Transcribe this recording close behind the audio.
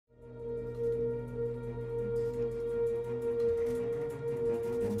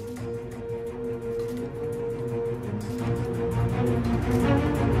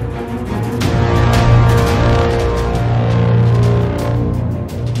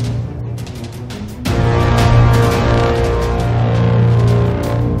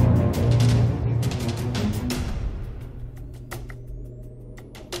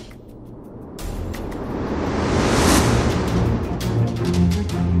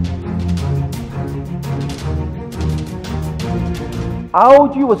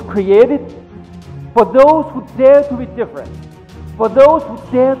ROG was created for those who dare to be different, for those who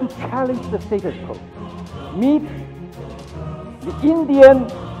dare to challenge the status quo. Meet the Indian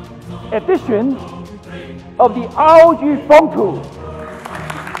edition of the ROG Phone 2.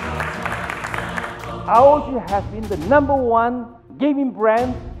 ROG has been the #1 gaming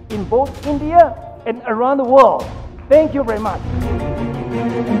brand in both India and around the world. Thank you very much.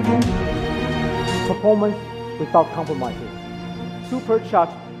 Performance without compromises.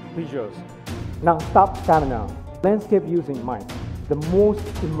 Supercharged visuals. Non-stop stamina. Landscape using mind. The most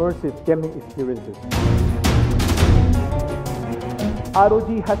immersive gaming experiences.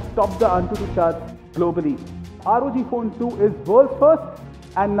 ROG has topped the Antutu charts globally. ROG Phone 2 is world's first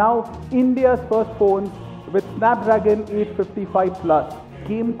and now India's first phone with Snapdragon 855 Plus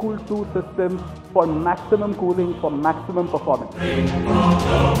Game Cool 2 system for maximum cooling, for maximum performance.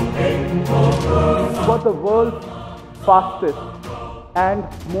 For the world's fastest and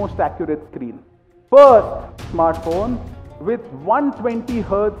most accurate screen. First smartphone with 120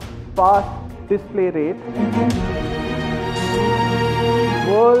 Hz fast display rate.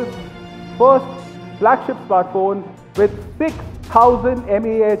 World's first flagship smartphone with 6000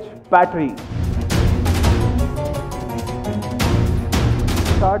 mAh battery.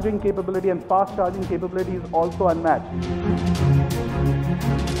 Charging capability and fast charging capability is also unmatched.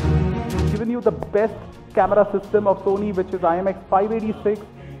 Given you the best camera system of Sony, which is IMX586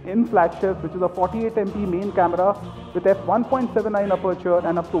 in flagship, which is a 48 MP main camera with f1.79 aperture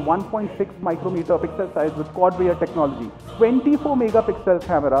and up to 1.6 micrometer pixel size with quad rear technology. 24 megapixel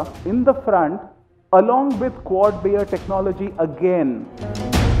camera in the front along with quad rear technology again.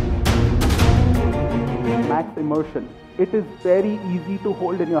 Max immersion. It is very easy to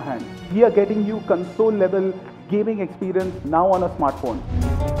hold in your hand. We are getting you console level gaming experience now on a smartphone.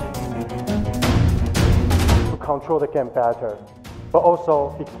 To control the game better, but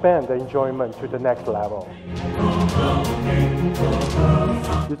also expand the enjoyment to the next level.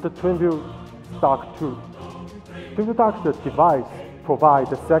 It's the TwinView Dock 2. TwinView Dock, the device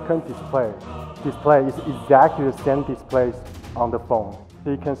provides a second display. Display is exactly the same displays on the phone. So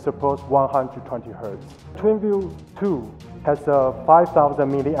it can support 120 Hz. TwinView 2 has a 5000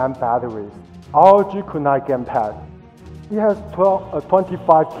 mAh battery. ROG Kunai gamepad. It has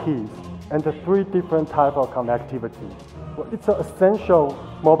 25 keys and 3 different types of connectivity. It's an essential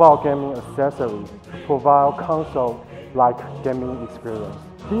mobile gaming accessory to provide console-like gaming experience.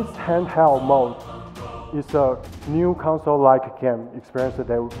 This handheld mode is a new console-like game experience that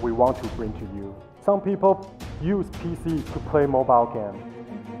we want to bring to you. Some people use PC to play mobile games.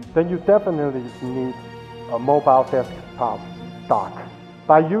 Then you definitely need a mobile desktop dock.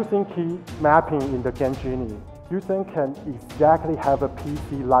 By using key mapping in the Game Genie, users can exactly have a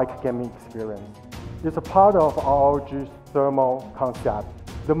PC-like gaming experience. It's a part of ROG's thermal concept.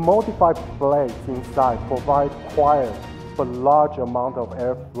 The modified blades inside provide quiet but large amount of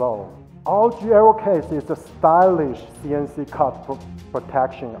airflow. ROG Aero Case is a stylish CNC cut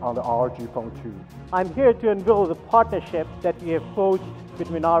protection on the ROG Phone 2. I'm here to unveil the partnership that we have forged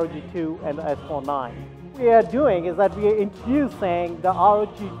between ROG 2 and the S49. What we are doing is that we are introducing the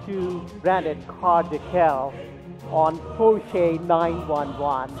ROG 2 branded card decal on Porsche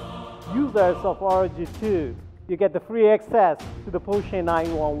 911. Users of ROG 2, you get the free access to the Porsche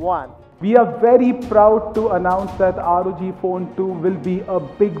 911. We are very proud to announce that ROG Phone 2 will be a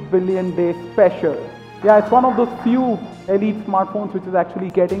Big Billion Day special. Yeah, it's one of those few elite smartphones which is actually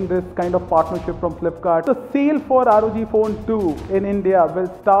getting this kind of partnership from Flipkart. The sale for ROG Phone 2 in India will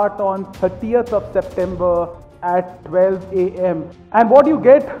start on 30th of September at 12 AM. And what you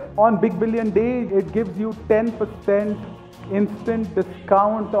get on Big Billion Day, it gives you 10% instant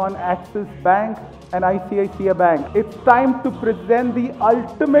discount on Axis Bank and ICICI Bank. It's time to present the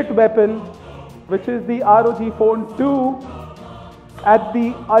ultimate weapon, which is the ROG Phone 2 at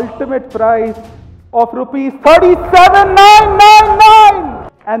the ultimate price of rupees 37,999.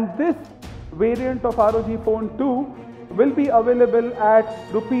 And this variant of ROG Phone 2 will be available at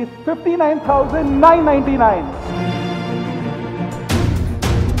rupees 59,999.